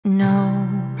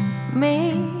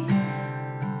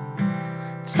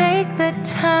it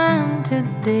time to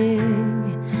dig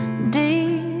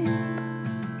deep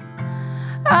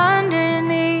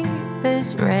underneath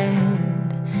this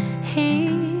red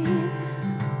heat?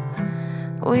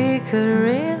 We could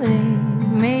really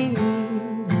meet.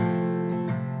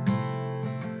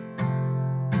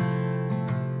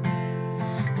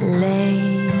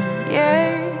 Layers,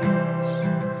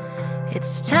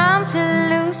 it's time to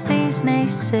lose these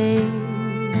naysayers.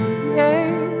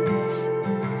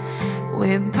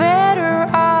 We're better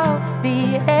off,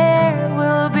 the air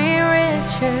will be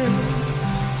richer,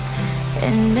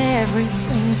 and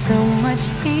everything's so much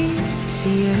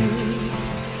easier.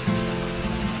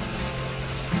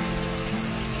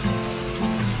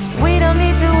 We don't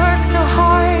need to work so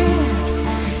hard,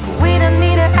 we don't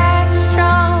need to act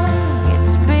strong.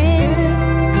 It's been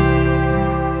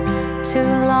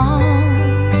too long.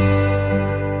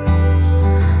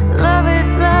 Love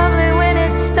is lovely when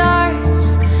it starts.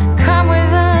 Come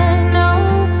with an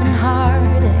open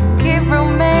heart and give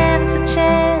romance a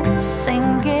chance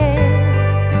and get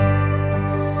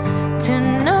to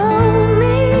know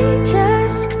me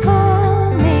just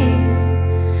for me.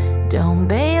 Don't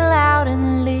bail out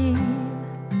and leave.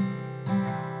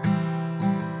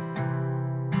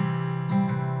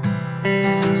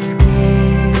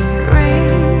 Scary,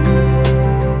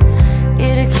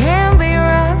 it can be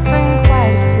rough and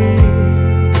quite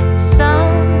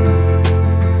fearsome,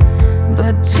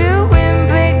 but to win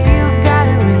big you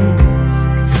gotta risk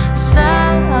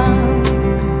some,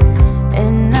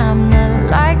 and I'm not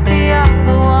like the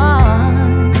other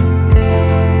ones,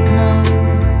 no.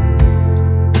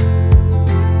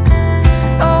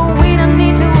 Oh, we don't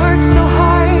need to work so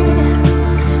hard,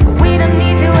 we don't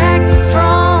need to act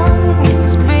strong.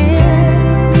 It's been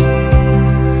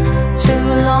too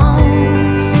long.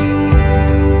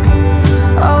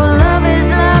 Oh, love is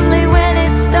lovely when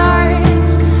it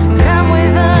starts. Come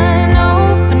with an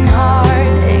open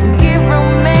heart and give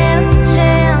romance a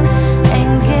chance and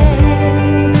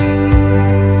get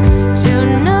to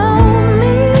know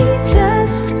me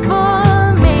just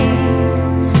for me.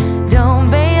 Don't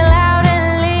bail out and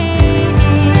leave.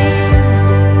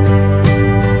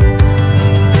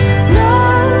 No,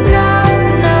 no,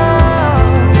 no,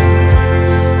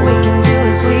 we can do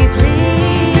as we please.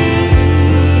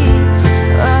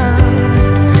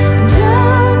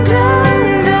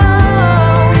 Don't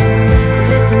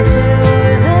listen to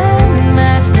them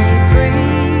as they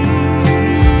preach.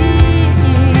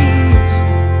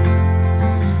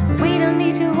 We don't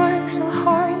need to work so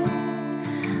hard,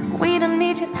 we don't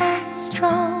need to act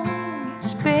strong.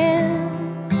 It's been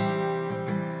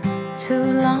too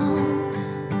long.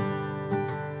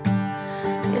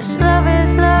 Yes, love